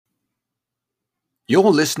You're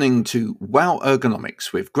listening to Wow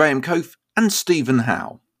Ergonomics with Graham Cofe and Stephen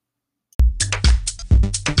Howe.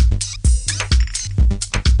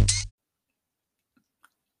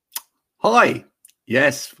 Hi,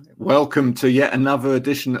 yes, welcome to yet another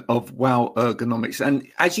edition of Wow Ergonomics. And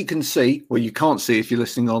as you can see, well, you can't see if you're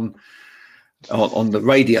listening on the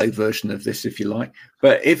radio version of this, if you like.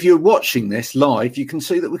 But if you're watching this live, you can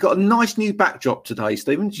see that we've got a nice new backdrop today,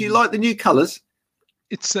 Stephen. Do you like the new colours?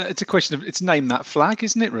 It's a question of name that flag,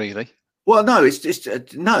 isn't it? Really? Well, no, it's just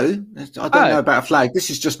no. I don't know about a flag. This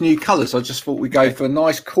is just new colours. I just thought we'd go for a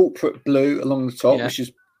nice corporate blue along the top, which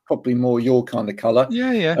is probably more your kind of colour.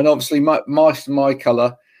 Yeah. And obviously, my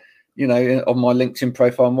colour, you know, on my LinkedIn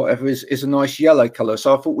profile and whatever is a nice yellow colour.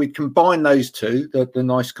 So I thought we'd combine those two, the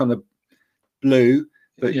nice kind of blue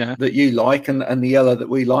that you like and the yellow that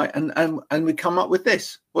we like, and we come up with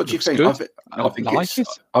this. What do you think? I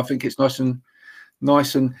think it's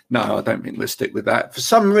nice and no, I don't think we'll stick with that. For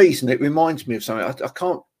some reason, it reminds me of something. I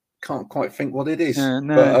can't quite think what it is. No,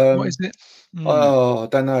 but, what is it? Oh, I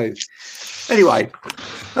don't know. Anyway,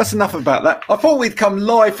 that's enough about that. I thought we'd come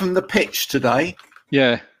live from the pitch today.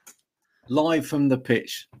 Yeah, live from the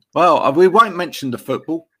pitch. Well, we won't mention the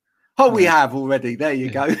football. Oh, we have already. There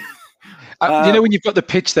you go. You know, when you've got the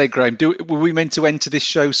pitch there, Graham, were we meant to enter this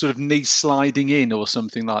show sort of knee sliding in or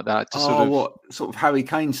something like that? What sort of Harry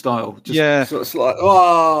Kane style? Just sort of like,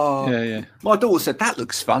 oh, yeah. My daughter said that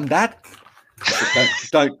looks fun, Dad.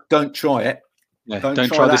 Said, don't try it. Yeah,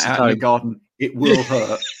 don't try this out in the garden. It will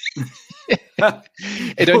hurt.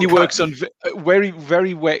 It only works on very,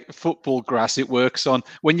 very wet football grass. It works on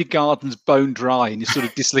when your garden's bone dry and you sort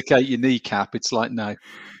of dislocate your kneecap. It's like no.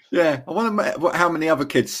 Yeah, I wonder how many other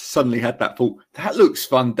kids suddenly had that thought. That looks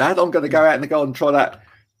fun, Dad. I'm going to go out in the garden and try that.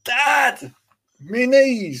 Dad, my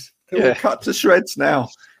knees. They're all cut to shreds now.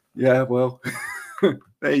 Yeah, well,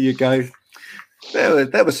 there you go.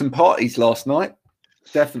 There were some parties last night,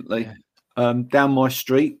 definitely. Down my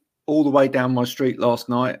street, all the way down my street last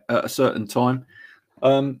night at a certain time.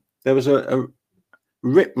 There was a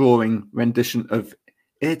rip-roaring rendition of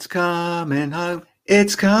It's Coming Home,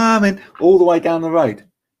 It's Coming, all the way down the road.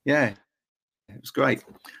 Yeah, it was great.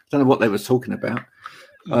 I don't know what they were talking about.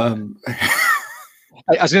 I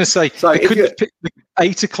was going to say, so they couldn't pick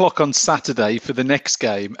 8 o'clock on Saturday for the next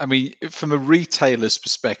game. I mean, from a retailer's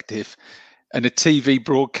perspective and a TV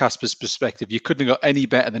broadcaster's perspective, you couldn't have got any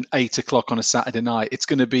better than 8 o'clock on a Saturday night. It's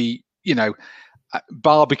going to be, you know,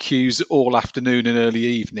 barbecues all afternoon and early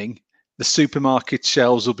evening. The supermarket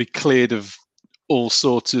shelves will be cleared of all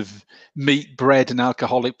sorts of meat, bread and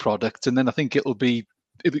alcoholic products. And then I think it'll be,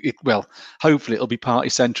 hopefully it'll be party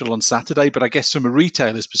central on Saturday, but I guess from a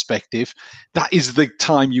retailer's perspective, that is the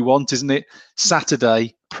time you want, isn't it?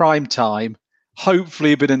 Saturday, prime time,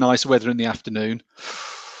 hopefully a bit of nice weather in the afternoon.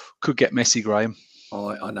 Could get messy, Graham.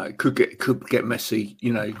 Oh, I know. It could get messy,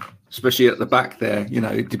 you know, especially at the back there. You know,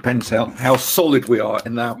 it depends how solid we are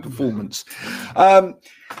in our performance. Do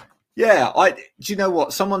you know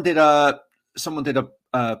what? Someone did a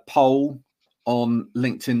poll on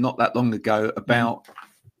LinkedIn not that long ago about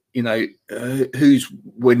you know, who's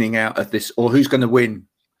winning out of this or who's going to win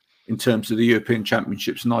in terms of the European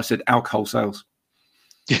Championships. And I said alcohol sales.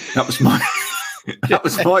 That was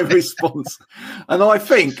my response. And I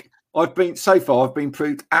think I've been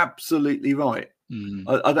proved absolutely right.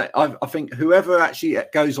 I think whoever actually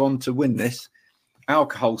goes on to win this,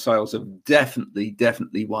 alcohol sales have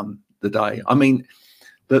definitely won the day. I mean,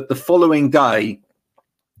 the following day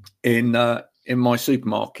in my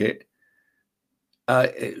supermarket,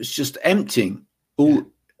 it was just emptying. All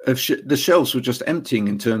of the shelves were just emptying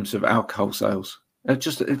in terms of alcohol sales. It's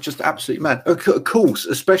just absolutely mad. Of course,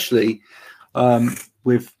 especially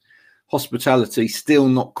with hospitality still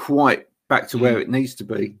not quite back to where it needs to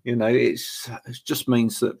be. You know, it just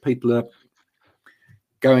means that people are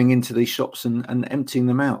going into these shops and emptying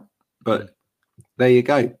them out. But there you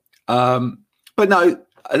go. But no,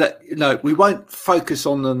 we won't focus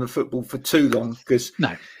on the football for too long because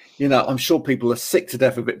you know, I'm sure people are sick to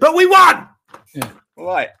death of it. But we won. Yeah. All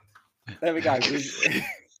right. There we go. We've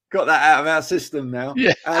got that out of our system now.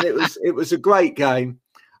 Yeah. And it was a great game.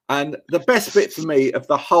 And the best bit for me of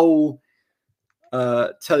the whole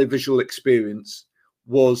televisual experience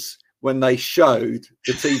was when they showed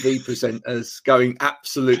the TV presenters going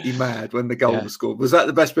absolutely mad when the goal was scored. Was that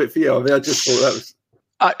the best bit for you? I mean, I just thought that was.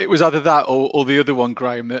 It was either that or the other one,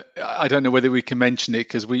 Graham. That I don't know whether we can mention it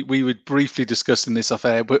because we were briefly discussing this off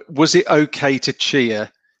air. But was it okay to cheer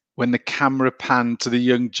when the camera panned to the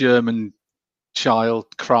young German child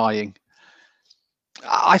crying?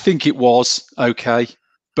 I think it was okay,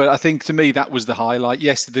 but I think to me that was the highlight.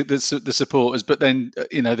 Yes, the supporters, but then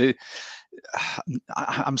you know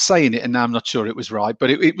I'm saying it and now I'm not sure it was right, but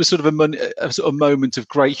it was sort of a sort of moment of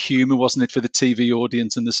great humour, wasn't it, for the TV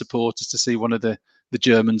audience and the supporters to see one of the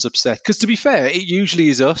Germans upset? Because to be fair, it usually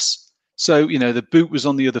is us. So, the boot was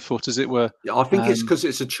on the other foot, as it were. Yeah, I think it's because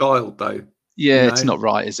it's a child, though. Yeah, it's not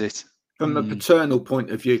right, is it? From a paternal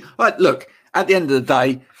point of view. Look, at the end of the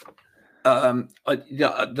day,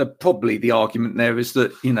 probably the argument there is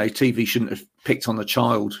that, TV shouldn't have picked on a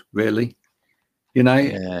child, really.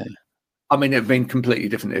 Yeah. I mean, it'd been completely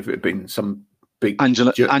different if it had been some big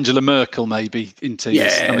Angela Merkel, maybe in teams.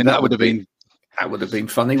 Yeah, I mean, that would have been. That would have been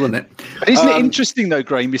funny, wouldn't it? But isn't it interesting, though,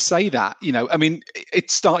 Graham, you say that? I mean, it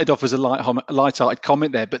started off as a light-hearted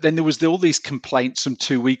comment there, but then there was all these complaints from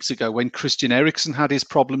 2 weeks ago when Christian Eriksen had his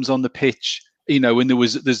problems on the pitch, and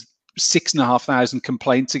there's 6,500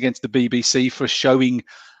 complaints against the BBC for showing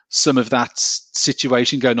some of that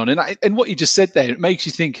situation going on. And what you just said there, it makes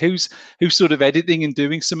you think who's sort of editing and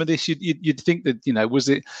doing some of this. You'd think that, was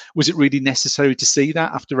it really necessary to see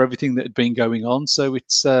that after everything that had been going on? So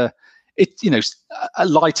it's a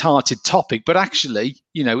light-hearted topic, but actually,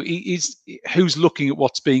 who's looking at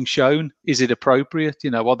what's being shown? Is it appropriate?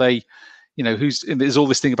 Are they, there's all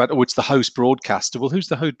this thing about, it's the host broadcaster. Well, who's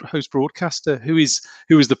the host broadcaster? Who is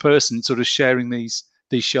the person sort of sharing these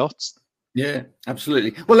shots? Yeah,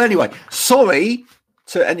 absolutely. Well, anyway, sorry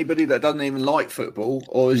to anybody that doesn't even like football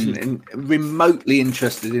or isn't remotely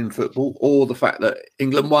interested in football, or the fact that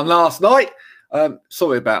England won last night.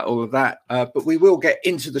 Sorry about all of that, but we will get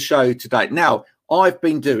into the show today. Now, I've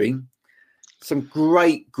been doing some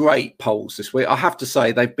great polls this week. I have to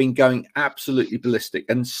say they've been going absolutely ballistic,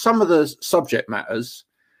 and some of the subject matters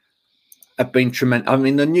have been tremendous. I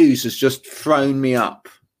mean, the news has just thrown me up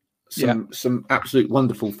some absolute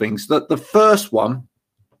wonderful things. The first one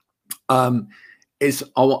is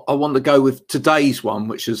I want to go with today's one,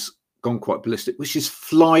 which has gone quite ballistic, which is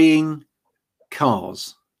flying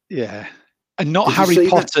cars. Yeah. And not Harry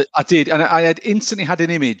Potter. I did. And I had instantly had an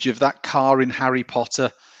image of that car in Harry Potter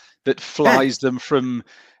that flies them from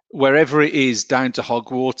wherever it is down to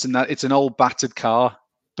Hogwarts. And that it's an old battered car,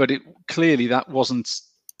 but clearly that wasn't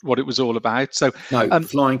what it was all about. So no,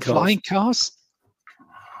 flying cars. Flying cars?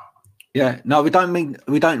 Yeah. No, we don't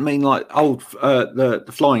mean like old the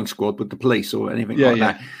flying squad with the police or anything like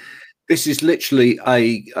that. This is literally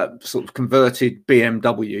a sort of converted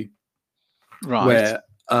BMW. Right. Where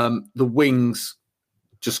the wings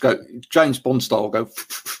just go James Bond style, go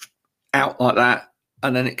out like that,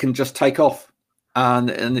 and then it can just take off, and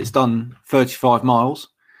it's done 35 miles,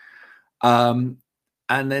 and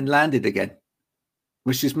then landed again,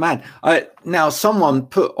 which is mad. Now, someone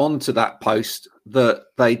put onto that post that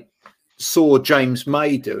they saw James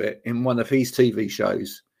May do it in one of his TV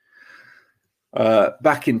shows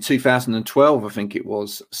back in 2012, I think it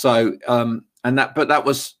was. So, but that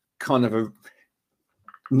was kind of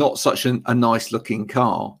not such a nice looking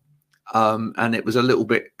car, and it was a little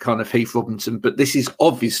bit kind of Heath Robinson, but this is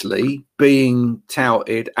obviously being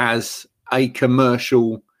touted as a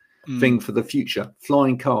commercial thing for the future.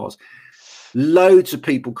 Flying cars, loads of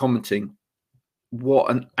people commenting, what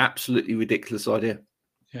an absolutely ridiculous idea.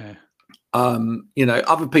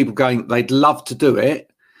 Other people going, they'd love to do it,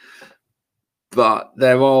 but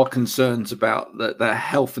there are concerns about the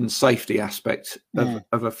health and safety aspect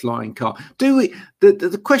of a flying car. Do we?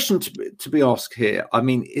 The question to be asked here, I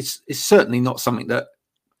mean, it's certainly not something that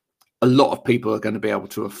a lot of people are going to be able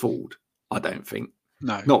to afford. I don't think.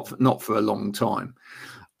 No, not for a long time.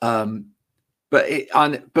 But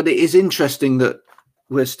it is interesting that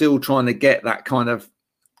we're still trying to get that kind of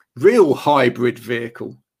real hybrid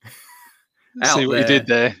vehicle. See what you did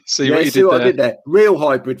there. See what I did there. Real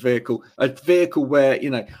hybrid vehicle, a vehicle where,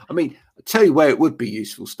 I mean, I'll tell you where it would be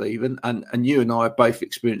useful, Stephen, and you and I have both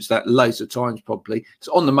experienced that loads of times probably. It's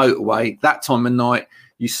on the motorway, that time of night,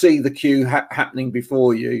 you see the queue happening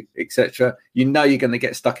before you, etc. You know you're going to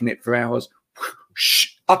get stuck in it for hours.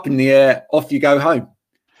 Up in the air, off you go home.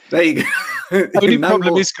 There you go. Only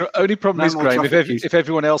problem is, Graham, if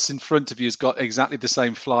everyone else in front of you has got exactly the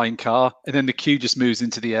same flying car, and then the queue just moves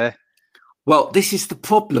into the air. Well, this is the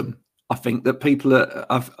problem, I think, that people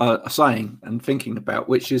are saying and thinking about,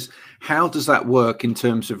 which is how does that work in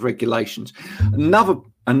terms of regulations?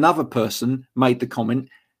 Another person made the comment,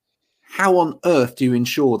 how on earth do you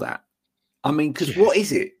insure that? I mean, because what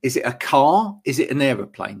is it? Is it a car? Is it an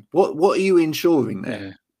aeroplane? What are you insuring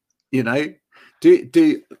there?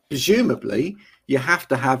 Do presumably you have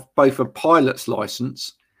to have both a pilot's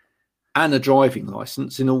license and a driving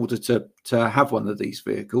license in order to have one of these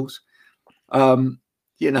vehicles. And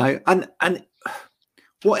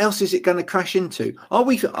what else is it going to crash into?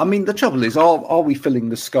 The trouble is, are we filling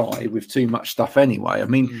the sky with too much stuff anyway? I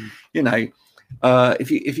mean, You know,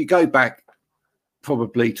 if you go back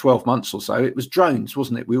probably 12 months or so, it was drones,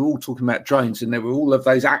 wasn't it? We were all talking about drones, and there were all of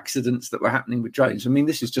those accidents that were happening with drones. I mean,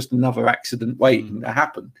 this is just another accident waiting to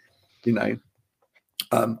happen. You know,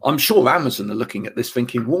 I'm sure Amazon are looking at this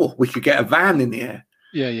thinking, whoa, we could get a van in the air.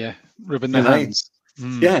 Yeah, rubbing their hands.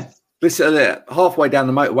 Yeah, this halfway down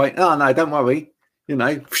the motorway. Oh no, don't worry. You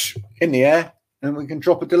know, in the air, and we can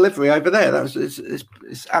drop a delivery over there.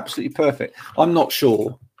 It's absolutely perfect. I'm not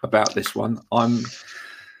sure about this one.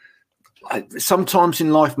 Sometimes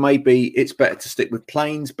in life, maybe it's better to stick with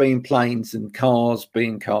planes being planes and cars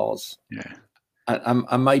being cars. Yeah,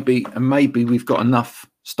 and maybe we've got enough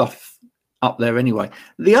stuff up there anyway.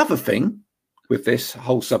 The other thing with this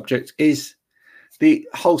whole subject is the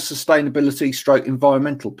whole sustainability stroke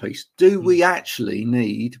environmental piece. Do we actually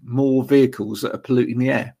need more vehicles that are polluting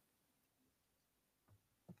the air?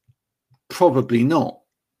 Probably not.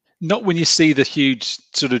 Not when you see the huge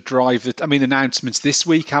sort of drive that, I mean, announcements this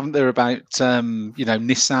week, haven't there, about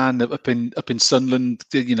Nissan up in Sunderland,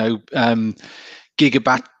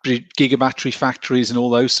 gigabattery factories and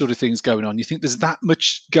all those sort of things going on. You think there's that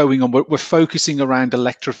much going on? We're focusing around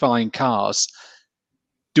electrifying cars.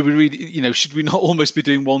 Do we really, should we not almost be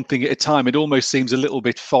doing one thing at a time? It almost seems a little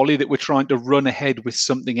bit folly that we're trying to run ahead with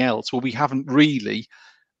something else where we haven't really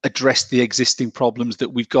addressed the existing problems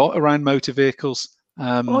that we've got around motor vehicles.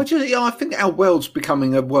 I think our world's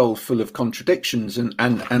becoming a world full of contradictions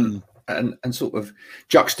and sort of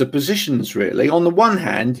juxtapositions, really. On the one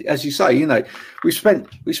hand, as you say, we spent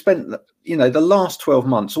the last 12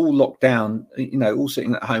 months all locked down, all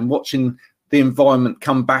sitting at home watching the environment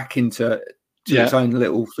come back into its own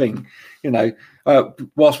little thing,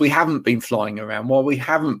 whilst we haven't been flying around, while we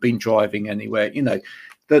haven't been driving anywhere.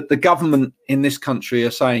 The government in this country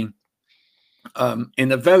are saying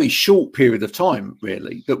in a very short period of time,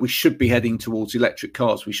 really, that we should be heading towards electric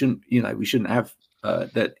cars. We shouldn't have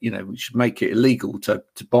that. We should make it illegal to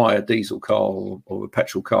buy a diesel car or a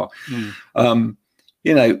petrol car.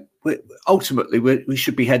 Ultimately, we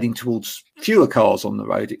should be heading towards fewer cars on the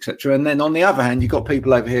road, etc. And then on the other hand, you've got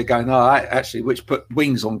people over here going, "Oh, actually, which put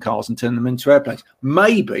wings on cars and turn them into airplanes."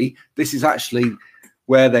 Maybe this is actually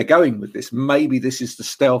where they're going with this. Maybe this is the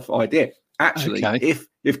stealth idea. Actually,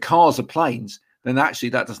 if cars are planes, then actually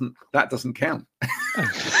that doesn't count.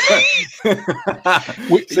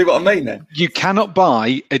 See what I mean? Then you cannot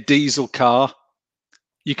buy a diesel car.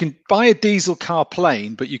 You can buy a diesel car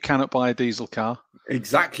plane, but you cannot buy a diesel car.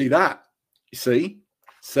 Exactly that. You see,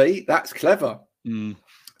 that's clever.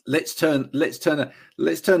 Let's turn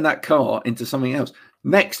that car into something else.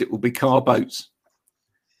 Next, it will be car boats.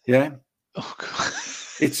 Yeah. Oh God.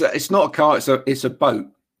 It's not a car. It's a boat,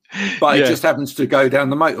 but it just happens to go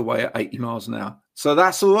down the motorway at 80 miles an hour. So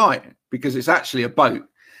that's all right because it's actually a boat.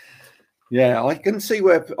 Yeah, I can see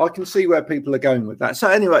where people are going with that. So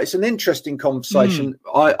anyway, it's an interesting conversation.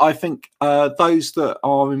 I think those that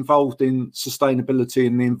are involved in sustainability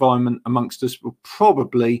and the environment amongst us will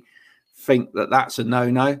probably think that that's a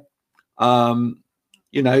no-no.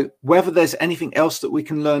 Whether there's anything else that we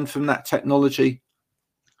can learn from that technology,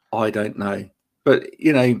 I don't know. But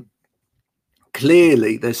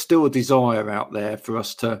clearly there's still a desire out there for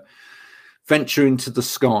us to venture into the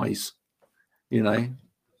skies.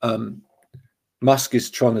 Musk is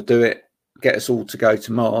trying to do it, get us all to go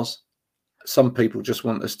to Mars. Some people just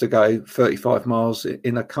want us to go 35 miles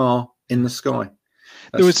in a car in the sky.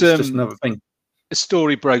 There was just another thing. A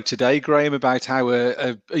story broke today, Graham, about how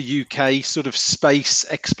a UK sort of space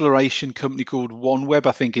exploration company called OneWeb,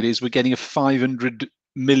 I think it is, we're getting a $500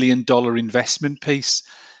 million investment piece.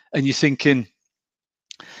 And you're thinking,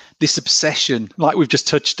 this obsession, like we've just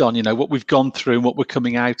touched on, what we've gone through and what we're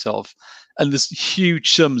coming out of. And there's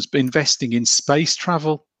huge sums investing in space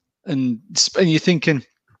travel. And you're thinking, do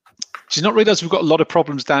you not realize we've got a lot of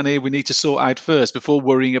problems down here we need to sort out first before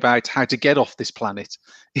worrying about how to get off this planet?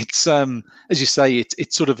 It's, as you say,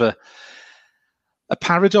 it's sort of a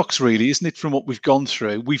paradox, really, isn't it, from what we've gone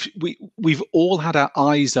through? We've all had our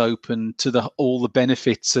eyes open to all the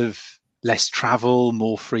benefits of less travel,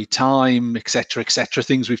 more free time, etc.,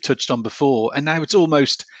 things we've touched on before. And now it's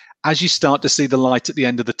almost, as you start to see the light at the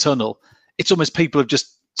end of the tunnel, it's almost people have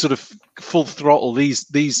just sort of full throttle.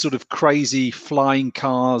 These sort of crazy flying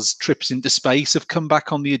cars, trips into space have come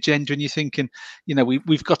back on the agenda. And you're thinking,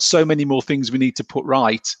 we've got so many more things we need to put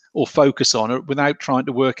right or focus on without trying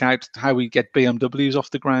to work out how we get BMWs off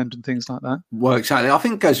the ground and things like that. Well, exactly. I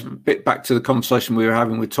think it goes a bit back to the conversation we were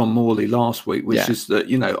having with Tom Morley last week, which is that,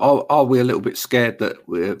 are we a little bit scared that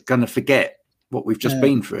we're going to forget what we've just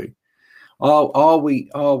been through? Are we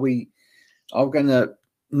going to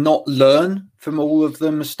not learn from all of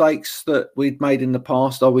the mistakes that we'd made in the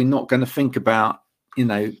past? Are we not going to think about, you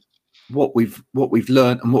know, what we've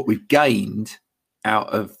learned and what we've gained out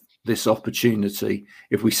of this opportunity,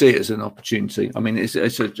 if we see it as an opportunity? I mean, it's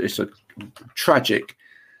a tragic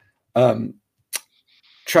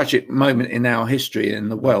moment in our history in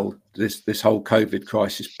the world, this whole COVID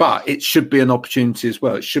crisis, but it should be an opportunity as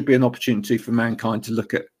well. It should be an opportunity for mankind to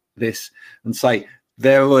look at this and say,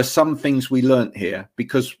 there were some things we learnt here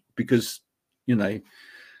because you know,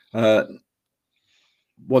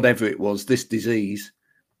 whatever it was, this disease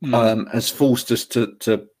has forced us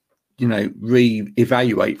to you know,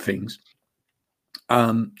 re-evaluate things,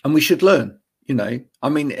 and we should learn. You know, I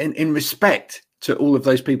mean, in respect to all of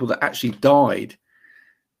those people that actually died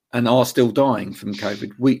and are still dying from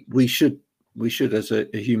COVID, we should as a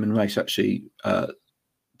human race actually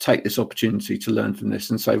take this opportunity to learn from this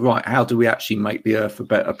and say, right, how do we actually make the earth a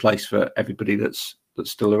better place for everybody that's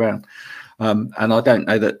still around? And I don't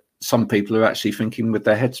know that some people are actually thinking with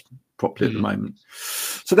their heads properly at the moment.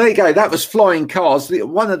 So there you go. That was flying cars.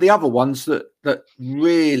 One of the other ones that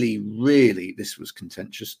really this was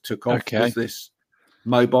contentious, took off, was this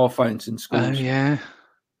mobile phones in schools. Oh yeah.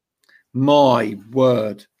 My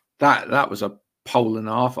word, that was a poll and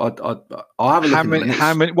a half. I'll have a look.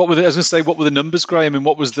 How many? What were the, I was going to say, what were the numbers, Graham? And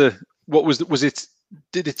was it?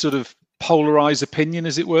 Did it sort of polarize opinion,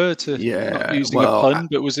 as it were? Not using a pun,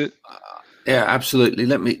 but was it? Yeah, absolutely.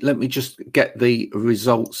 Let me just get the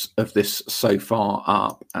results of this so far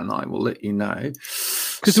up, and I will let you know.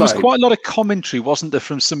 Because there was quite a lot of commentary, wasn't there,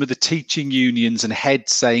 from some of the teaching unions and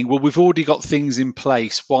heads saying, well, we've already got things in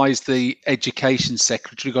place. Why is the education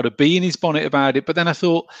secretary got to be in his bonnet about it? But then I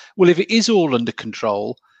thought, well, if it is all under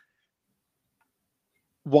control,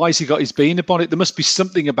 why has he got his bee in a bonnet? There must be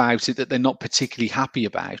something about it that they're not particularly happy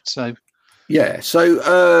about. So, yeah. So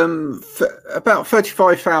about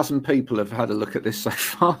 35,000 people have had a look at this so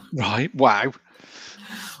far. Right. Wow.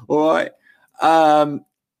 All right.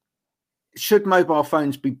 Should mobile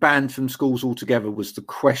phones be banned from schools altogether was the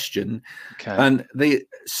question. Okay. And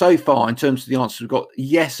so far, in terms of the answers, we've got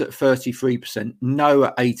yes at 33%, no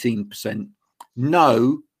at 18%,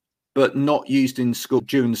 no, but not used in school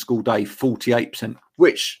during the school day, 48%,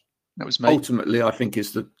 which that was me. Ultimately I think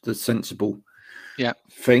is the sensible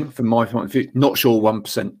thing from my point of view. Not sure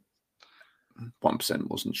 1%. 1%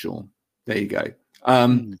 wasn't sure. There you go.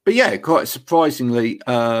 But yeah, quite surprisingly,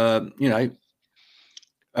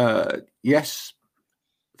 yes,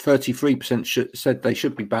 33% said they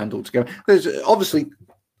should be banned altogether. There's obviously,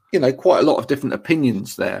 quite a lot of different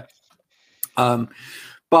opinions there.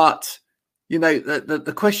 But,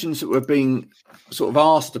 the questions that were being sort of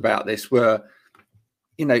asked about this were,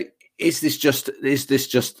 is this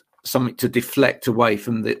just something to deflect away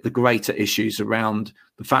from the greater issues around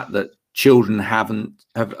the fact that children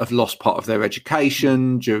have lost part of their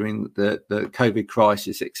education during the COVID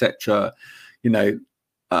crisis, etc.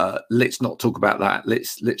 Let's not talk about that.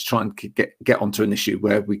 Let's try and get onto an issue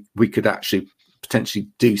where we could actually potentially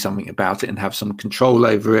do something about it and have some control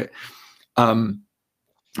over it.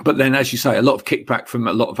 But then, as you say, a lot of kickback from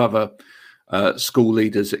a lot of other school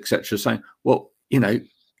leaders, etc., saying, well,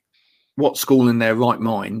 what school in their right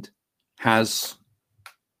mind has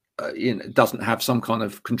doesn't have some kind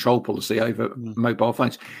of control policy over mobile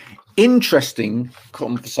phones. Interesting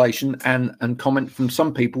conversation and comment from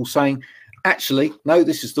some people saying, actually, no,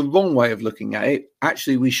 this is the wrong way of looking at it.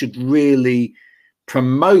 Actually, we should really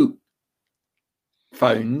promote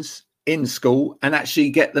phones in school and actually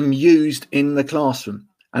get them used in the classroom.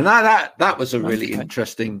 And that was a really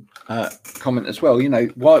interesting comment as well.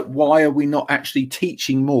 Why are we not actually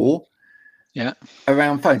teaching more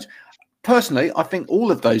around phones? Personally, I think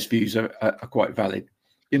all of those views are quite valid.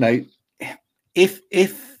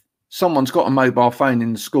 If someone's got a mobile phone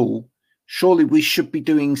in the school, surely we should be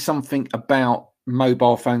doing something about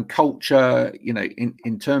mobile phone culture.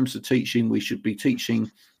 In terms of teaching, we should be teaching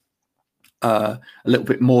a little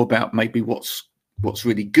bit more about maybe what's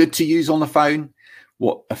really good to use on a phone,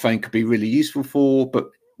 what a phone could be really useful for, but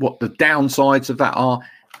what the downsides of that are,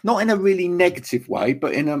 not in a really negative way,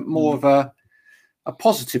 but in a more of a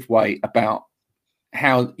positive way about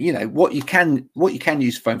how, what you can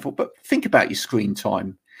use a phone for. But think about your screen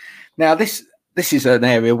time. Now, this is an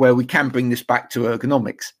area where we can bring this back to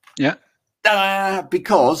ergonomics. Yeah.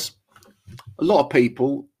 Because a lot of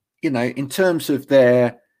people, in terms of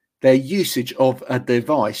their usage of a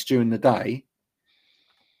device during the day,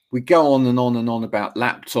 we go on and on and on about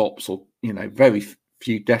laptops or, very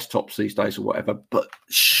few desktops these days or whatever. But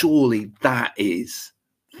surely that is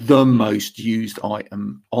the most used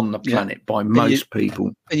item on the planet by most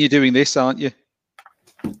people. And you're doing this, aren't you?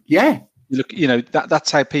 Yeah. You look, that's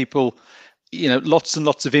how people, lots and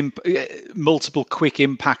lots of multiple quick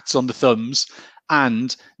impacts on the thumbs,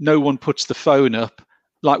 and no one puts the phone up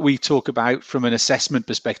like we talk about from an assessment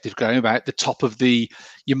perspective, going about the top of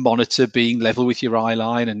your monitor being level with your eye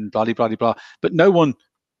line and blah, blah, blah, blah. But no one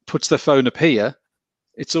puts their phone up here.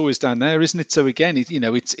 It's always down there, isn't it? So again,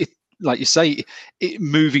 it's like you say,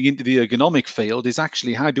 moving into the ergonomic field is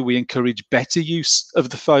actually how do we encourage better use of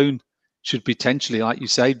the phone? Should potentially, like you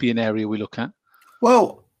say, be an area we look at.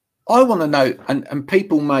 Well, I want to know, and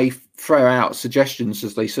people may throw out suggestions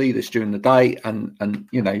as they see this during the day, and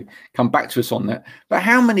come back to us on that. But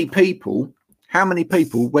how many people,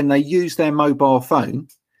 when they use their mobile phone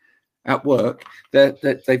at work,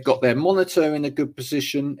 they've got their monitor in a good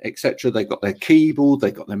position, etc. They've got their keyboard,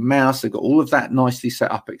 they've got their mouse, they've got all of that nicely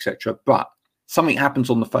set up, etc. But something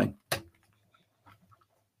happens on the phone.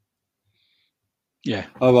 Yeah.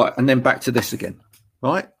 All right, and then back to this again.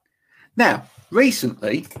 Right now,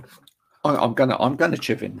 recently, I'm gonna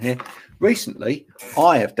chip in here. Recently,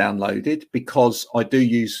 I have downloaded, because I do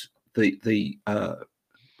use the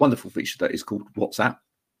wonderful feature that is called WhatsApp.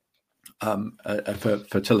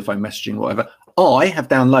 For telephone messaging, whatever. I have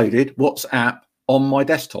downloaded WhatsApp on my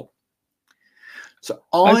desktop, so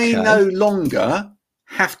I no longer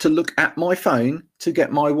have to look at my phone to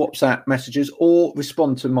get my WhatsApp messages or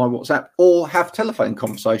respond to my WhatsApp or have telephone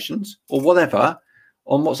conversations or whatever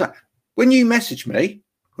on WhatsApp. When you message me,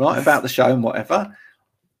 right, about the show and whatever,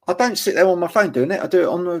 I don't sit there on my phone doing it. I do it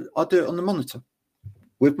on the monitor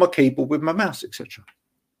with my keyboard, with my mouse, etc.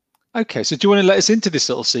 Okay, so do you want to let us into this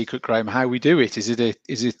little secret, Graham? How we do it? It's a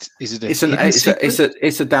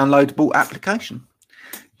downloadable application.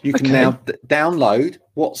 You can now download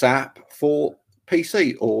WhatsApp for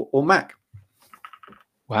PC or Mac.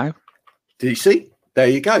 Wow! Do you see? There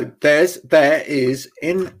you go. There is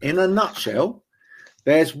in a nutshell.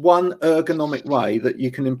 There's one ergonomic way that you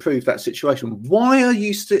can improve that situation. Why are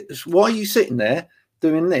you sitting there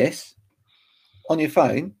doing this on your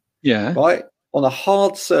phone? Yeah. Right. On a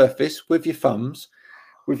hard surface with your thumbs,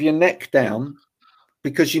 with your neck down,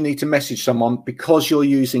 because you need to message someone, because you are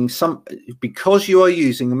using a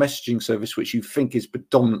messaging service which you think is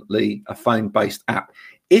predominantly a phone-based app.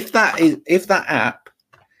 If that app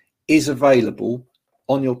is available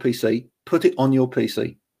on your PC, put it on your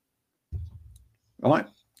PC. All right,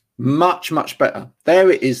 much better. There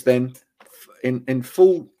it is then, in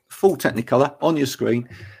full Technicolor on your screen.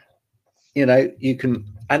 You can.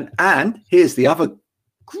 And here's the other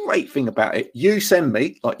great thing about it. You send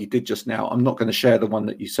me, like you did just now. I'm not going to share the one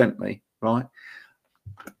that you sent me, right?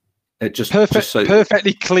 It just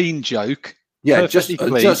perfectly clean joke. Yeah, I was just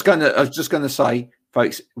going to say,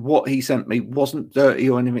 folks, what he sent me wasn't dirty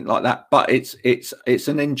or anything like that, but it's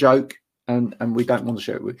an in joke, and we don't want to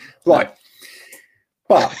share it with you. Right.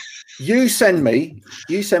 But you send me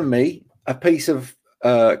a piece of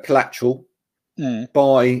collateral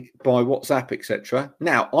by WhatsApp, etc.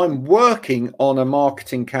 Now I'm working on a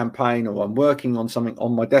marketing campaign, or I'm working on something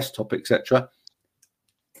on my desktop, etc.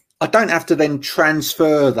 I don't have to then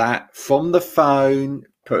transfer that from the phone,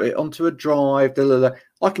 put it onto a drive.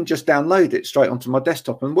 I can just download it straight onto my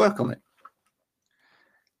desktop and work on it.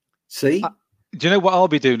 See? Do you know what I'll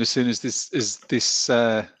be doing as soon as this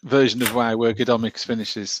version of Wow Ergonomics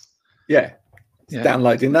finishes? Yeah,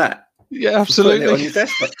 downloading that. Yeah, absolutely. Putting it on your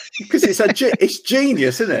desktop, because it's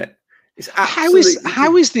genius, isn't it? It's absolutely.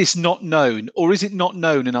 How is this not known, or is it not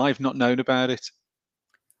known and I've not known about it?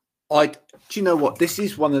 Do you know what? This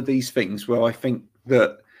is one of these things where I think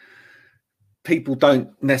that people don't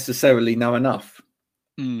necessarily know enough.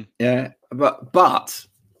 Yeah, but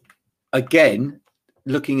again,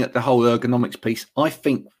 looking at the whole ergonomics piece, I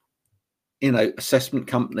think assessment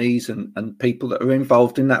companies and people that are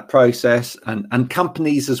involved in that process, and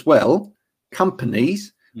companies as well,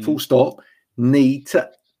 full stop, need to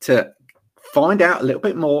find out a little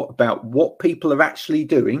bit more about what people are actually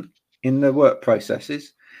doing in their work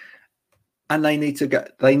processes, and they need to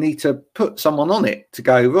put someone on it to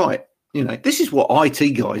go, right, this is what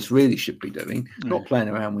IT guys really should be doing, not playing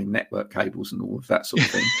around with network cables and all of that sort of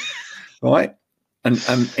thing. Right. And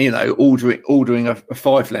ordering a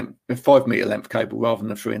 5 meter length cable rather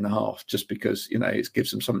than a 3.5, just because it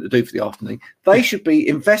gives them something to do for the afternoon. They should be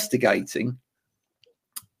investigating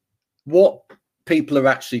what people are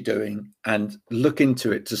actually doing and look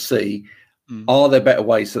into it to see are there better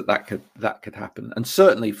ways that could happen. And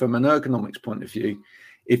certainly from an ergonomics point of view,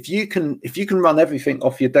 if you can run everything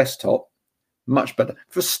off your desktop, much better.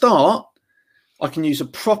 For a start, I can use a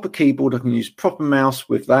proper keyboard. I can use proper mouse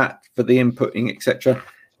with that for the inputting, etc.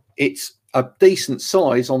 It's a decent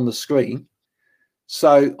size on the screen,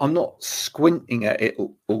 So I'm not squinting at it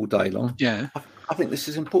all day long. Yeah. I think this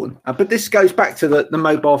is important. But this goes back to the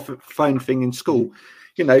mobile phone thing in school.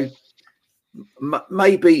 You know,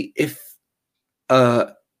 maybe if you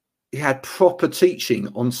had proper teaching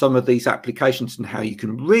on some of these applications and how you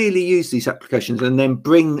can really use these applications, and then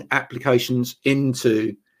bring applications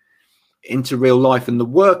into real life and the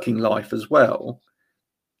working life as well,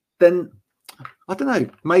 then I don't know,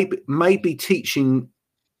 maybe teaching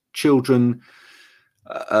children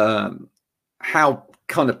how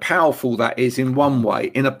kind of powerful that is in one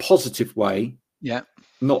way, in a positive way,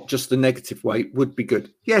 not just the negative way, would be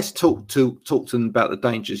good. Yes, talk to them about the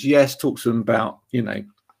dangers. Yes, talk to them about, you know,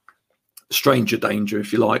 stranger danger,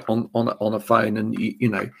 if you like, on a phone, and you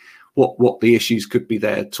know what the issues could be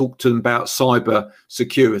there. Talk to them about cyber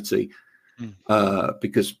security,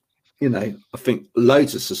 because, you know, I think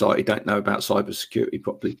loads of society don't know about cyber security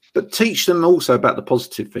properly. But teach them also about the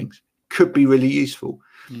positive things. Could be really useful.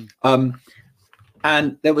 And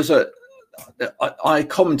there was I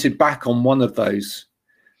commented back on one of those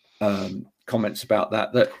comments about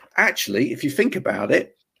that actually, if you think about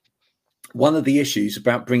it, one of the issues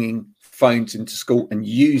about bringing phones into school and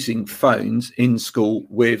using phones in school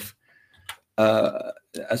with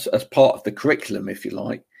as part of the curriculum, if you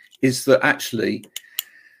like, is that actually,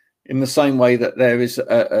 in the same way that there is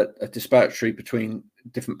a disparity between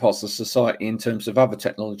different parts of society in terms of other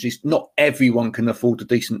technologies, not everyone can afford a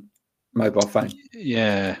decent mobile phone.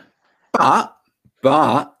 Yeah. But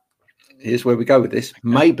here's where we go with this.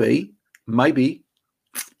 Maybe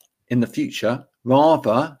in the future,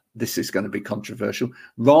 rather, this is going to be controversial,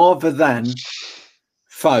 rather than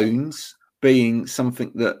phones being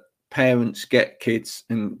something that parents get kids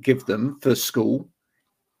and give them for school,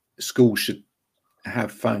 school should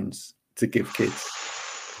have phones to give kids.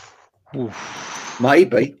 Oof.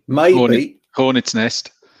 Maybe hornet's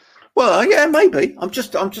nest. Well, yeah, maybe. I'm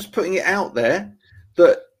just putting it out there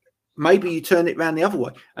that maybe you turn it around the other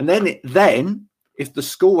way, and then if the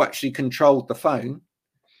school actually controlled the phone,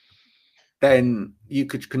 then you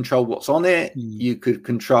could control what's on it. You could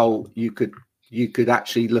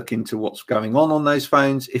actually look into what's going on those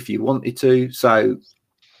phones if you wanted to. So,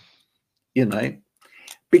 you know,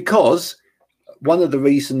 because one of the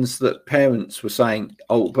reasons that parents were saying,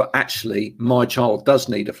 oh, but actually my child does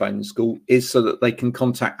need a phone in school, is so that they can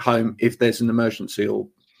contact home if there's an emergency or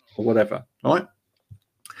whatever, right?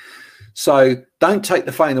 So don't take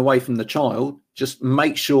the phone away from the child. Just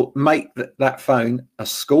make that phone a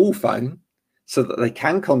school phone so that they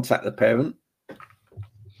can contact the parent,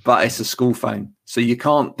 but it's a school phone. So you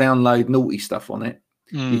can't download naughty stuff on it.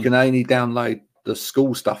 You can only download the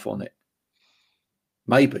school stuff on it.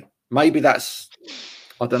 Maybe that's,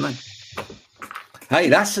 I don't know. Hey,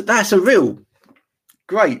 that's a real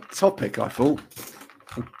great topic, I thought.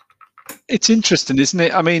 It's interesting, isn't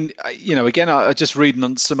it? I mean, you know, again, I just reading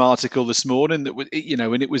on some article this morning that, you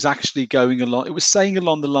know, and it was actually going along, it was saying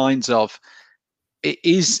along the lines of, it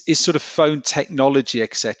is sort of phone technology,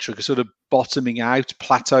 etc., sort of bottoming out,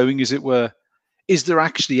 plateauing, as it were. Is there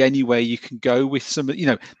actually any way you can go with some, you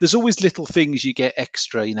know, there's always little things you get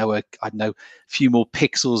extra, you know, I don't know, a few more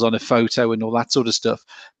pixels on a photo and all that sort of stuff.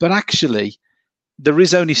 But actually, there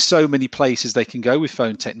is only so many places they can go with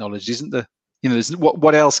phone technology, isn't there? You know, there's,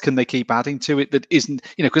 what else can they keep adding to it that isn't,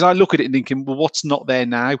 you know, because I look at it and thinking, well, what's not there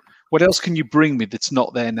now? What else can you bring me that's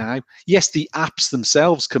not there now? Yes, the apps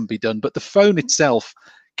themselves can be done, but the phone itself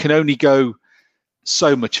can only go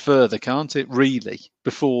so much further, can't it, really,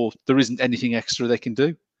 before there isn't anything extra they can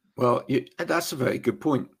do? Well, that's a very good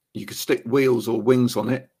point. You could stick wheels or wings on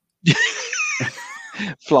it.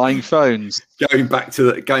 Flying phones. Going back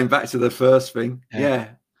to the first thing. Yeah.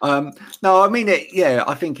 No, I mean it. Yeah,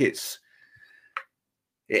 I think it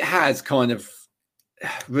has kind of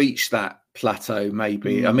reached that plateau.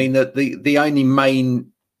 Maybe. I mean the only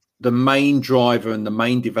main driver and the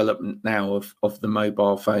main development now of the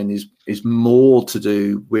mobile phone is more to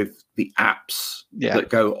do with the apps that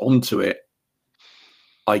go onto it,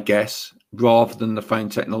 I guess, rather than the phone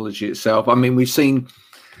technology itself. I mean, we've seen,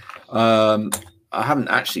 I haven't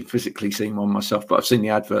actually physically seen one myself, but I've seen the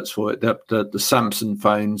adverts for it, the Samsung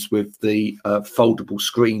phones with the foldable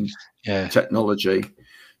screen technology,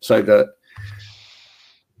 so that,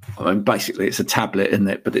 I mean, basically it's a tablet, isn't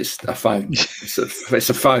it? But it's a phone. It's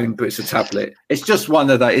a phone, but it's a tablet. It's just one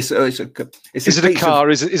of those. Is it a car?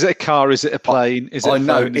 Is it a car? Is it a plane? Is it? I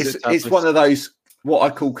know. It's one of those what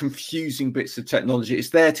I call confusing bits of technology. It's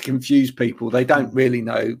there to confuse people. They don't really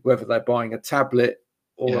know whether they're buying a tablet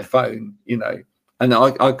or a phone, you know. And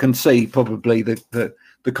I can see probably the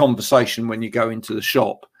conversation when you go into the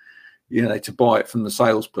shop, you know, to buy it from the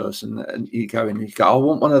salesperson, and you go in and you go, I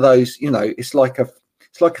want one of those, you know, it's like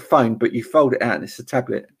it's like a phone, but you fold it out and it's a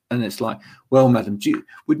tablet. And it's like, well, madam,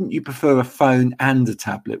 wouldn't you prefer a phone and a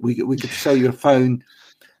tablet? We could sell you a phone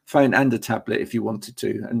and a tablet if you wanted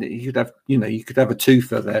to, and you could have, you could have a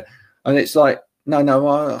twofer there. And it's like, no,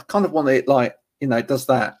 I kind of want it like, it does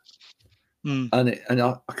that, and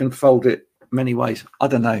I can fold it many ways. I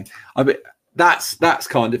don't know. I mean, that's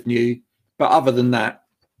kind of new, but other than that,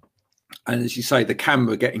 and as you say, the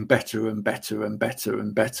camera getting better and better and better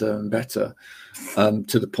and better and better,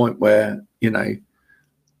 to the point where no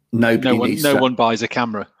one buys a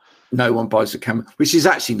camera. No one buys a camera, which is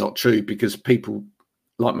actually not true, because people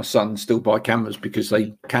like my son still buy cameras because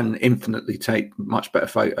they can infinitely take much better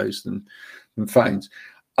photos than phones.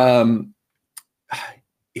 Where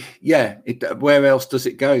else does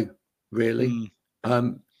it go, really?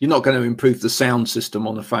 You're not going to improve the sound system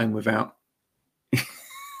on a phone without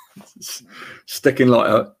sticking like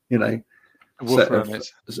a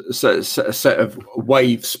set of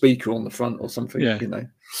wave speaker on the front or something.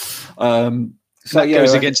 So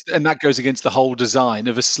that goes against the whole design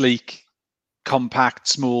of a sleek, compact,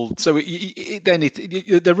 small. So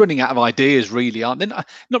they're running out of ideas, really, aren't they?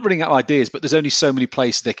 Not running out of ideas, but there's only so many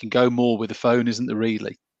places they can go more with the phone, isn't there,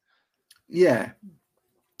 really? Yeah.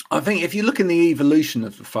 I think if you look in the evolution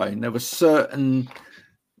of the phone, there were certain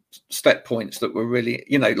step points that were really,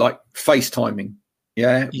 like FaceTiming.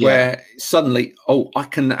 Where suddenly, I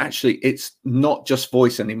can actually, it's not just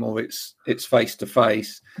voice anymore. It's face to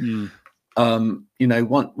face.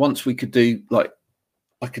 Once we could do, like,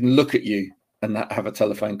 I can look at you and have a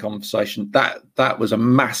telephone conversation. That was a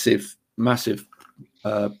massive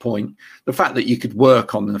point. The fact that you could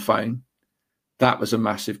work on the phone, that was a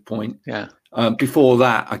massive point. Before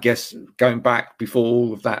that, I guess, going back before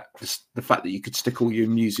all of that, the fact that you could stick all your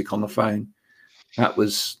music on the phone, that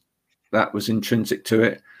was intrinsic to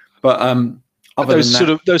it. But those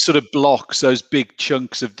sort of blocks, those big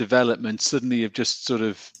chunks of development suddenly have just sort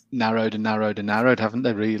of narrowed and narrowed and narrowed, haven't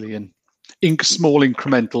they, really? And small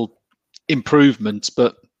incremental improvements.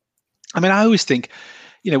 But I mean, I always think,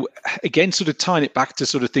 again, sort of tying it back to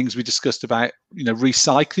sort of things we discussed about,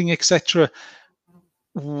 recycling, etc.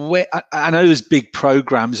 Where I know there's big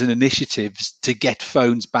programs and initiatives to get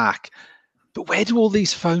phones back, but where do all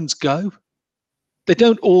these phones go? They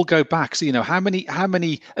don't all go back. So, how many,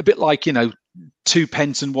 a bit like, 2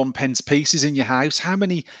 pence and 1 pence pieces in your house, how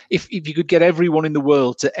many, if you could get everyone in the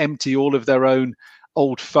world to empty all of their own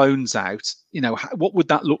old phones out, what would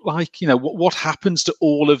that look like? What happens to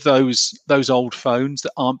all of those old phones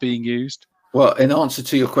that aren't being used? Well, in answer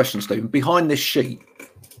to your question, Stephen, behind this sheet.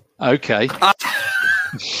 Okay.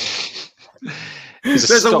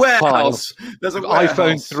 There's a warehouse. There's a warehouse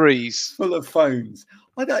iPhone 3s full of phones.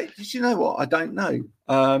 You know what? I don't know.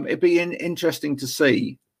 It'd be interesting to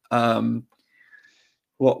see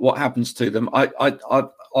what happens to them.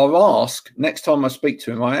 I'll ask next time I speak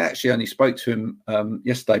to him. I actually only spoke to him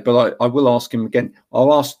yesterday, but I will ask him again.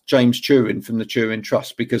 I'll ask James Turin from the Turin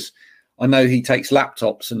Trust, because I know he takes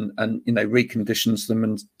laptops and reconditions them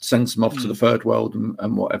and sends them off to the third world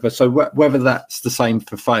and whatever. So whether that's the same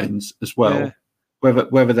for phones as well,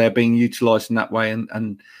 whether they're being utilised in that way,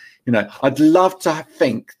 and I'd love to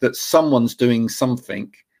think that someone's doing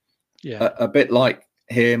something, a bit like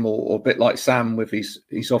him or a bit like Sam with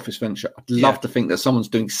his office venture. I'd love to think that someone's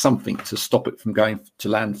doing something to stop it from going to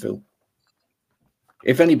landfill.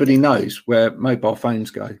 If anybody knows where mobile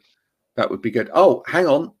phones go, that would be good. Oh, hang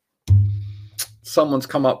on. Someone's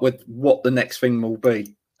come up with what the next thing will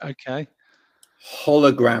be. Okay.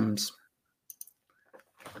 Holograms.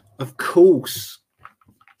 Of course.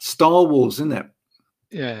 Star Wars, isn't it?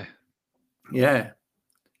 Yeah.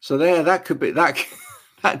 So that could be that.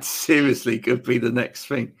 That seriously could be the next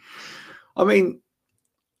thing. I mean,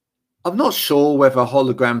 I'm not sure whether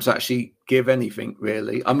holograms actually give anything,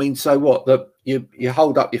 really. I mean, so what? You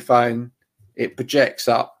hold up your phone, it projects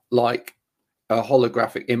up like a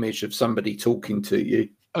holographic image of somebody talking to you.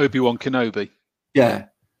 Obi-Wan Kenobi. Yeah.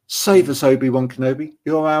 Save us, Obi-Wan Kenobi.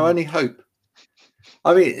 You're our only hope.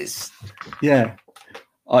 I mean,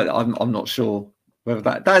 I'm not sure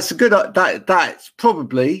whether that's a good. That's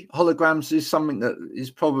probably, holograms is something that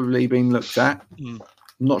is probably being looked at. I'm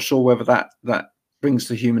not sure whether that brings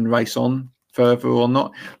the human race on further or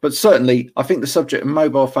not. But certainly, I think the subject of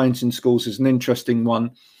mobile phones in schools is an interesting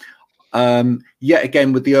one. Yet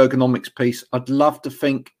again, with the ergonomics piece, I'd love to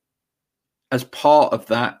think as part of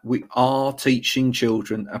that, we are teaching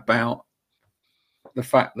children about the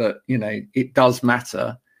fact that, it does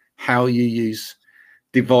matter how you use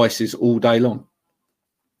devices all day long,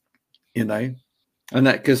 and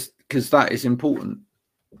that because that is important,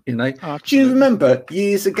 Absolutely. Do you remember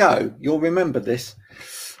years ago? You'll remember this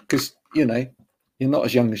because, You're not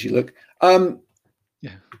as young as you look.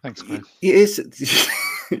 Yeah, thanks, man. Years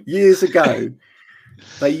ago,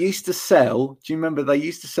 they used to sell. Do you remember they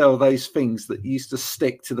used to sell those things that used to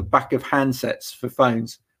stick to the back of handsets for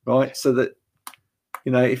phones, right? So that,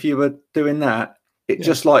 you know, if you were doing that, it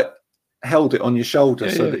just like held it on your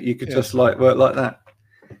shoulder so that you could just like work like that.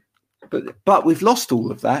 But we've lost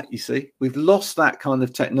all of that. You see, we've lost that kind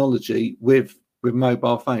of technology with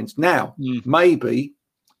mobile phones. Now, maybe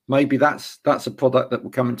that's a product that will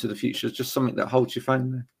come into the future. It's just something that holds your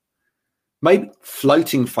phone there. Maybe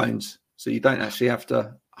floating phones, so you don't actually have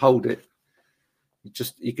to hold it.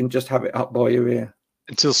 You can just have it up by your ear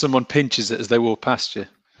until someone pinches it as they walk past you.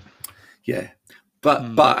 Yeah,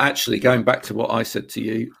 but actually, going back to what I said to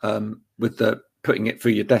you with the putting it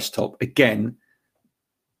through your desktop again,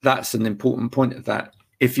 that's an important point of that.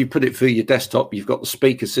 If you put it through your desktop, you've got the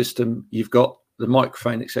speaker system, you've got the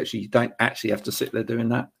microphone, etc. You don't actually have to sit there doing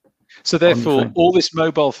that. So therefore, all this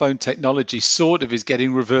mobile phone technology sort of is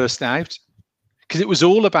getting reversed out, because it was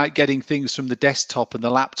all about getting things from the desktop and the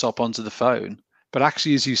laptop onto the phone. But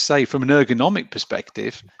actually, as you say, from an ergonomic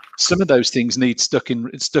perspective, some of those things need stuck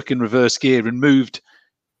in reverse gear and moved.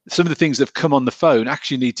 Some of the things that have come on the phone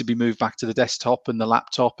actually need to be moved back to the desktop and the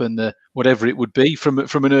laptop and the whatever it would be from an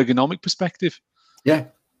ergonomic perspective. Yeah,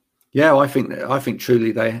 I think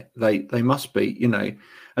truly they must be, you know.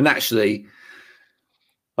 And actually,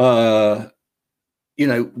 you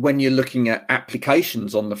know, when you're looking at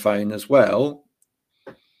applications on the phone as well,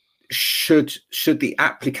 should the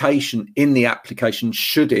application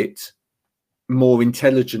should it more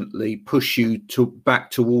intelligently push you back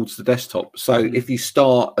towards the desktop? So if you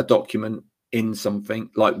start a document in something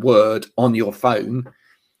like Word on your phone,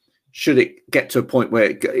 should it get to a point where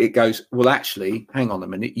it goes, well, actually, hang on a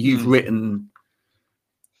minute, you've written,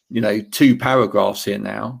 you know, 2 paragraphs here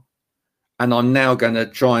now, and I'm now going to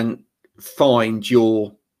try and find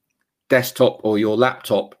your desktop or your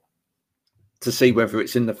laptop to see whether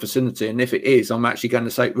it's in the vicinity, and if it is, I'm actually going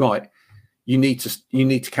to say, right, you need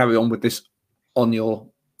to carry on with this on your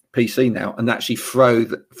PC now, and actually throw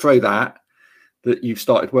that you've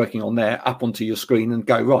started working on there up onto your screen and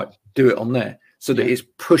go, right, do it on there, so that it's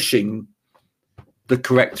pushing the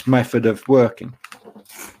correct method of working,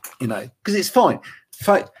 you know, because it's fine.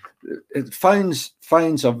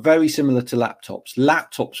 Phones are very similar to laptops.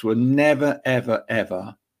 Laptops were never, ever,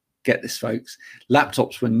 ever, get this, folks,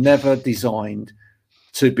 laptops were never designed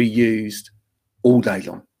to be used all day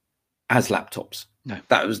long as laptops. No,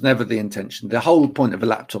 that was never the intention. The whole point of a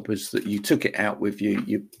laptop was that you took it out with you,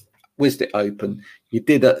 you whizzed it open, you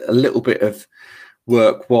did a little bit of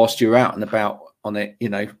work whilst you're out and about on it, you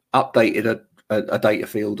know, updated a data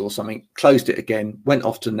field or something, closed it again, went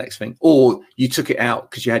off to the next thing, or you took it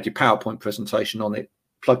out because you had your PowerPoint presentation on it,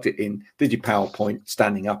 plugged it in, did your PowerPoint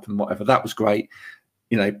standing up and whatever. That was great.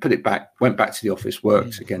 You know, put it back, went back to the office,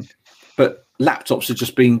 works again. But laptops have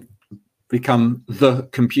just become the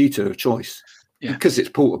computer of choice because it's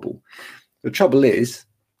portable. The trouble is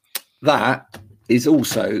that is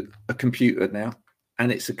also a computer now,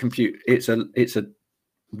 and it's a computer. It's a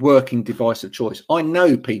working device of choice. I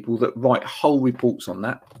know people that write whole reports on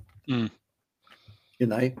that. You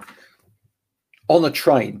know, on a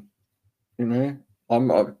train. You know,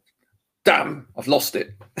 I'm damn, I've lost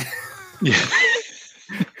it. Yeah.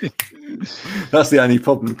 That's the only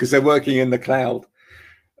problem, because they're working in the cloud,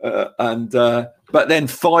 but then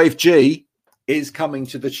 5G is coming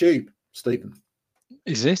to the tube, Stephen.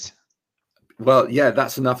 Is it? Well, yeah,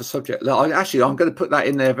 that's another subject. I'm going to put that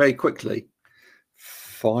in there very quickly.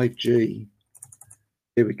 5G.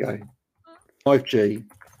 Here we go. 5G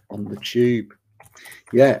on the tube.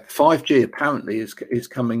 Yeah, 5G apparently is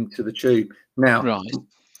coming to the tube now.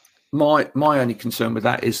 Right. My only concern with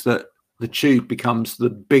that is that the tube becomes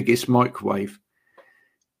the biggest microwave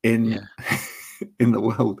in in the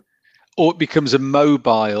world, or it becomes a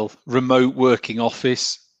mobile remote working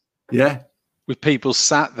office. Yeah, with people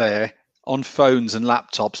sat there on phones and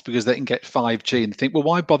laptops because they can get 5G, and they think, well,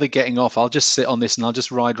 why bother getting off? I'll just sit on this and I'll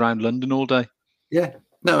just ride around London all day. Yeah,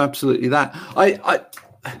 no, absolutely that.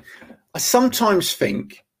 I sometimes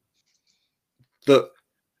think that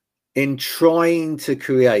in trying to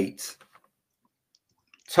create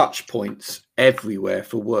touch points everywhere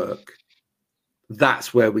for work,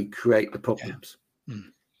 that's where we create the problems.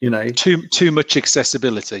 You know, too much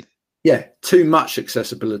accessibility. Yeah, too much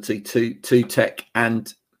accessibility to tech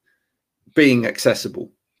and being accessible,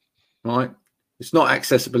 right? It's not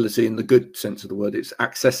accessibility in the good sense of the word, it's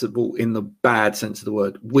accessible in the bad sense of the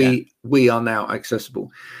word. We are now accessible,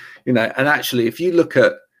 you know. And actually, if you look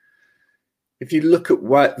at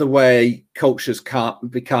what the way cultures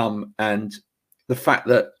become, and the fact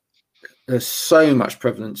that there's so much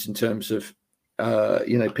prevalence in terms of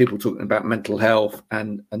people talking about mental health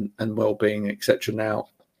and well-being, etc. Now,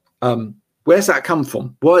 where's that come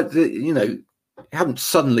from? Why haven't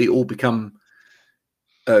suddenly all become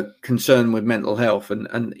concerned with mental health and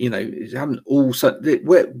haven't all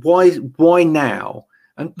why now?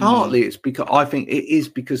 And partly it's because I think it is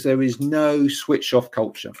because there is no switch off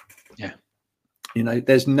culture. Yeah,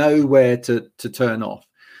 there's nowhere to turn off.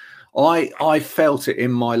 I felt it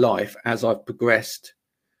in my life as I've progressed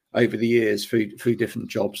over the years through different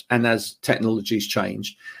jobs, and as technology's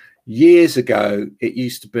changed. Years ago, it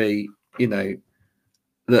used to be,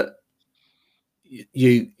 that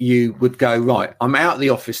you would go, right, I'm out of the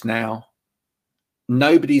office now.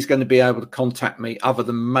 Nobody's going to be able to contact me other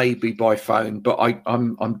than maybe by phone, but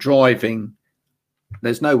I'm driving.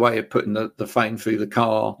 There's no way of putting the phone through the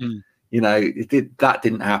car. That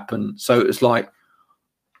didn't happen. So it was like,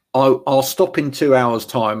 I'll stop in 2 hours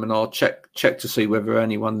time and I'll check to see whether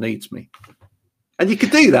anyone needs me. And you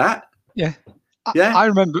could do that. Yeah. Yeah. I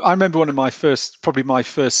remember one of my first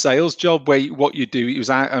sales job where what you do, it was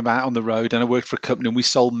out on the road, and I worked for a company and we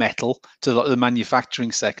sold metal to the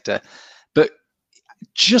manufacturing sector. But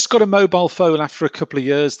just got a mobile phone after a couple of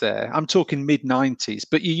years there. I'm talking mid-90s,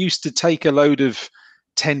 but you used to take a load of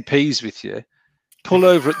 10p's with you, pull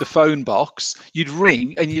over at the phone box, you'd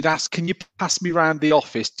ring and you'd ask, can you pass me around the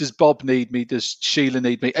office? Does Bob need me? Does Sheila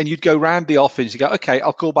need me? And you'd go round the office, you go, okay,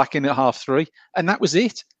 I'll call back in at 3:30. And that was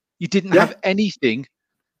it. You didn't have anything.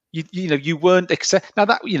 You weren't accept. Now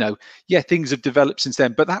that, things have developed since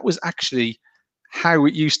then, but that was actually how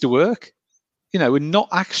it used to work, and not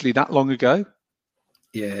actually that long ago.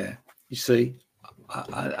 Yeah. You see,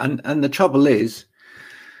 and the trouble is,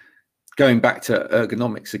 going back to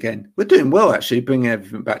ergonomics again, we're doing well actually, bringing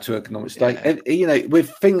everything back to ergonomics state. Yeah.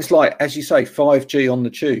 With things like, as you say, 5G on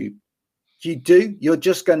the tube, you're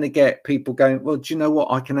just going to get people going, well, do you know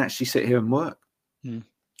what? I can actually sit here and work.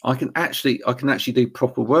 I can actually do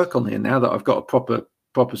proper work on here now that I've got a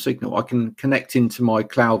proper signal. I can connect into my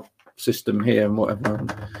cloud system here and whatever.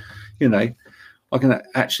 I can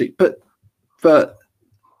actually, but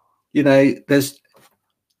there's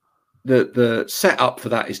the setup for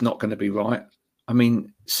that is not going to be right. I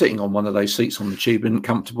mean, sitting on one of those seats on the tube isn't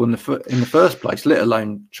comfortable in the first place, let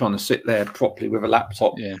alone trying to sit there properly with a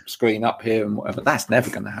laptop screen up here and whatever. That's never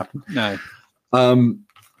going to happen. No.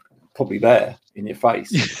 Probably there in your face.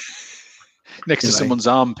 Next to someone's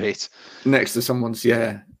armpit. Next to someone's,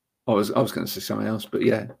 I was going to say something else, but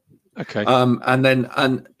yeah. Okay.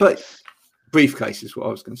 But briefcase is what I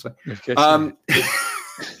was going to say. Briefcase,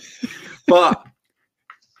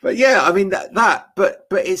 but yeah, I mean but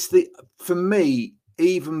it's for me,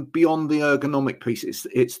 even beyond the ergonomic piece,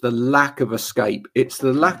 it's the lack of escape. It's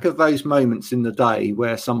the lack of those moments in the day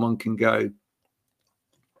where someone can go,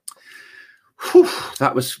 whew,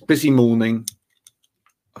 that was a busy morning.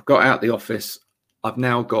 I've got out the office. I've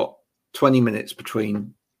now got 20 minutes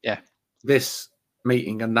between this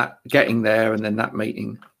meeting and that, getting there, and then that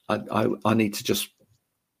meeting. I need to just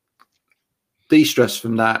de-stress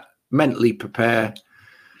from that, mentally prepare,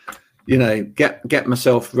 get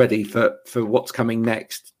myself ready for what's coming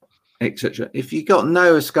next, etc. If you got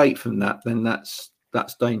no escape from that, then that's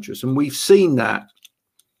dangerous. And we've seen that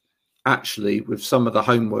actually with some of the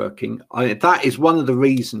home working. That is one of the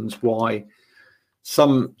reasons why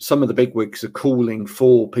some of the bigwigs are calling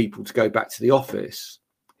for people to go back to the office,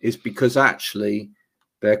 is because actually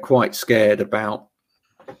they're quite scared about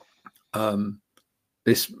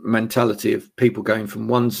this mentality of people going from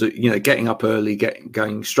one Zoom, getting up early,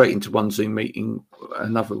 going straight into one Zoom meeting,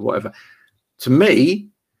 another, whatever. To me,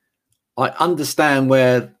 I understand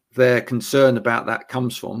where their concern about that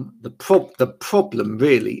comes from. The problem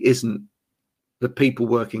really isn't the people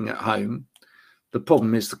working at home. The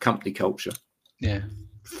problem is the company culture. Yeah.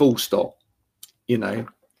 Full stop.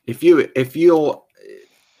 If you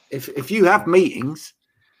have meetings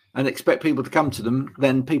and expect people to come to them,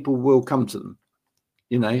 then people will come to them.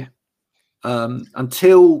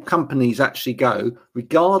 Until companies actually go,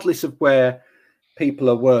 regardless of where people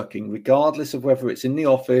are working, regardless of whether it's in the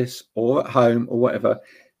office or at home or whatever,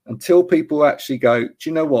 until people actually go, do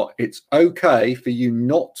you know what? It's okay for you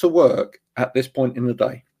not to work at this point in the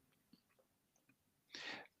day.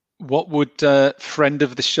 What would friend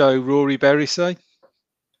of the show Rory Berry say?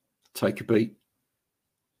 Take a beat.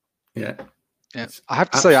 Yeah. Yeah, I have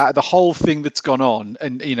to say, out of the whole thing that's gone on,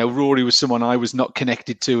 and Rory was someone I was not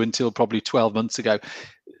connected to until probably 12 months ago.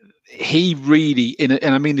 He really, and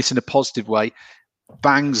I mean this in a positive way,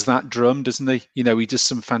 bangs that drum, doesn't he? He does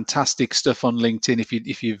some fantastic stuff on LinkedIn.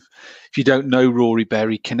 If you don't know Rory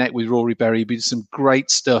Berry, connect with Rory Berry. He does some great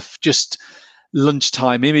stuff. Just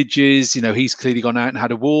lunchtime images. He's clearly gone out and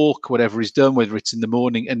had a walk, whatever he's done, whether it's in the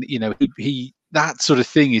morning. And he that sort of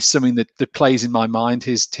thing is something that plays in my mind.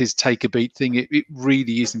 His take a beat thing. It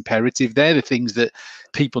really is imperative. They're the things that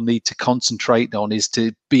people need to concentrate on, is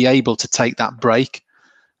to be able to take that break.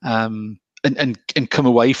 And come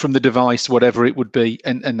away from the device, whatever it would be,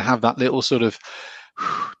 and have that little sort of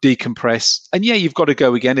decompress. And yeah, you've got to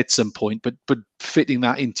go again at some point, but fitting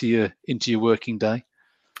that into your working day.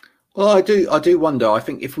 Well, I do wonder. I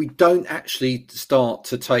think if we don't actually start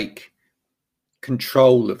to take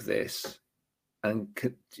control of this and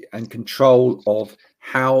control of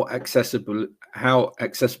how accessible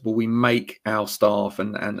we make our staff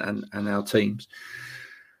and our teams,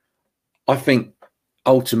 I think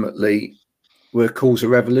ultimately we'll cause a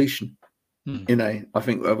revolution. I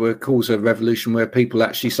think we'll cause a revolution where people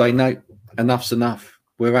actually say, no, enough's enough.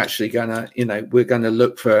 We're actually gonna, we're going to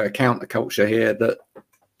look for a counterculture here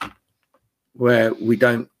where we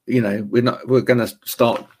don't, we're going to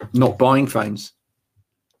start not buying phones.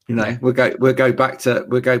 We'll go back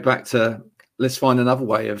to let's find another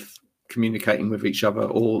way of communicating with each other,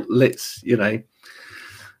 or let's, I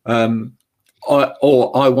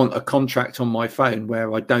want a contract on my phone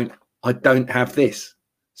where I don't have this,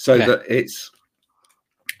 so that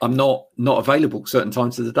I'm not available certain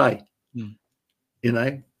times of the day,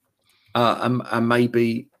 and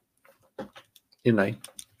maybe,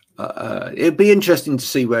 it'd be interesting to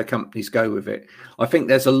see where companies go with it. I think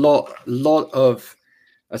there's a lot of,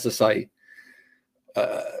 as I say,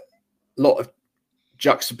 lot of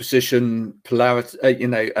juxtaposition, polarity,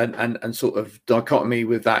 and sort of dichotomy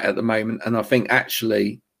with that at the moment. And I think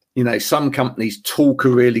actually, some companies talk a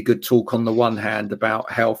really good talk on the one hand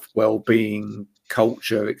about health, well-being,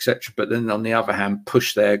 culture, etc., but then on the other hand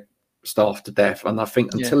push their staff to death. And I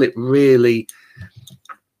think until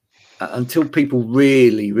people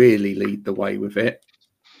really lead the way with it,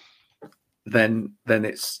 then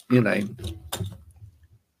it's,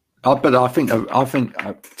 but I think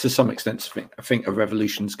to some extent, I think a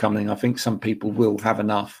revolution's coming. I think some people will have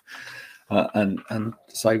enough and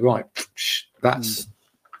say, right, that's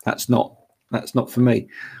not for me.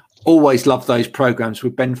 Always love those programs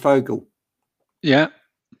with Ben Fogel,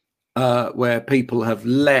 where people have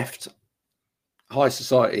left high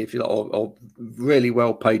society, if you like, or really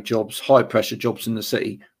well paid jobs, high pressure jobs in the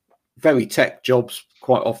city, very tech jobs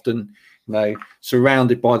quite often,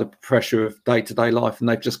 surrounded by the pressure of day-to-day life, and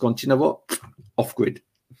they've just gone, do you know what, off grid,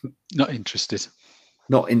 not interested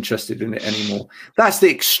in it anymore. That's the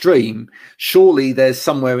extreme. Surely there's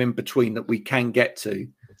somewhere in between that we can get to.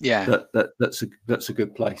 That's a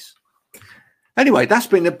good place. Anyway, that's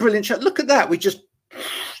been a brilliant chat. Look at that, we just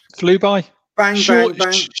flew by. Bang.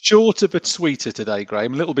 Shorter but sweeter today,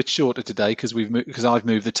 Graham. A little bit shorter today because I've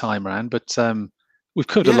moved the time around, but we've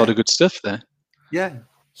covered a lot of good stuff there. Yeah.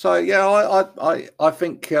 So I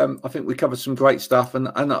think we covered some great stuff, and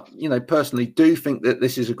personally do think that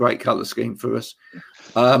this is a great colour scheme for us.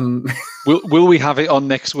 Will we have it on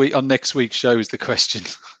next week? On next week's show is the question.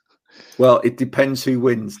 Well, it depends who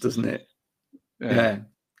wins, doesn't it? Yeah.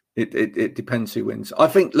 It depends who wins. I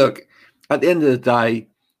think. Look, at the end of the day,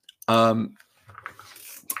 I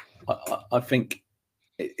think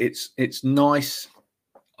it's nice.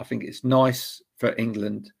 I think it's nice for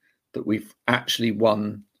England that we've actually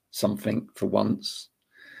won something for once.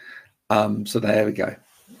 So there we go.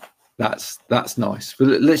 That's nice.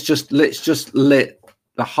 But let's just let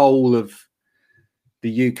the whole of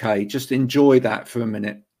the UK just enjoy that for a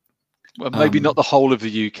minute. Well, maybe not the whole of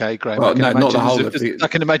the UK, Graham. Well, not the whole of I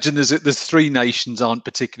can imagine there's three nations aren't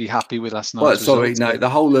particularly happy with last night's results. The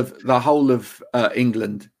whole of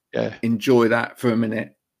England. Yeah. Enjoy that for a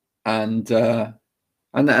minute, and then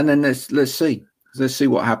let's see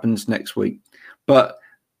what happens next week. But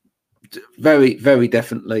very, very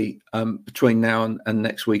definitely, between now and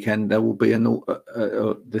next weekend, there will be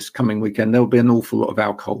this coming weekend, there will be an awful lot of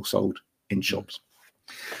alcohol sold in shops.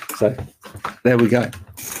 So there we go.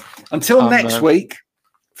 Until next week,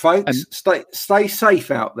 folks, stay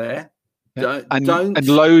safe out there. Don't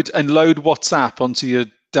load WhatsApp onto your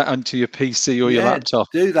PC or your laptop.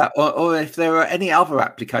 Do that, or if there are any other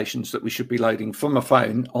applications that we should be loading from a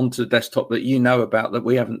phone onto the desktop that you know about that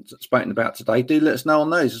we haven't spoken about today, do let us know on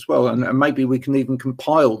those as well, and maybe we can even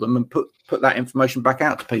compile them and put that information back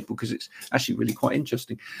out to people, because it's actually really quite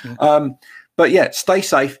interesting. But yeah, stay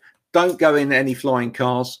safe. Don't go in any flying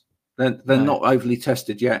cars. They're not overly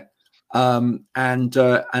tested yet. And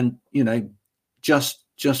just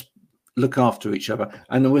look after each other,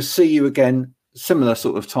 and we'll see you again similar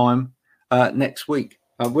sort of time next week.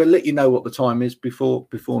 We'll let you know what the time is before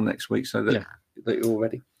next week, so that you're all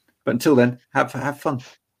ready. But until then, have fun.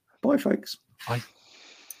 Bye, folks. Bye.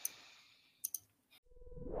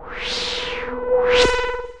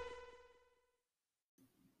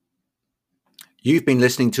 You've been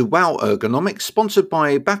listening to Wow Ergonomics, sponsored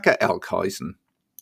by Bakker Elkhuysen.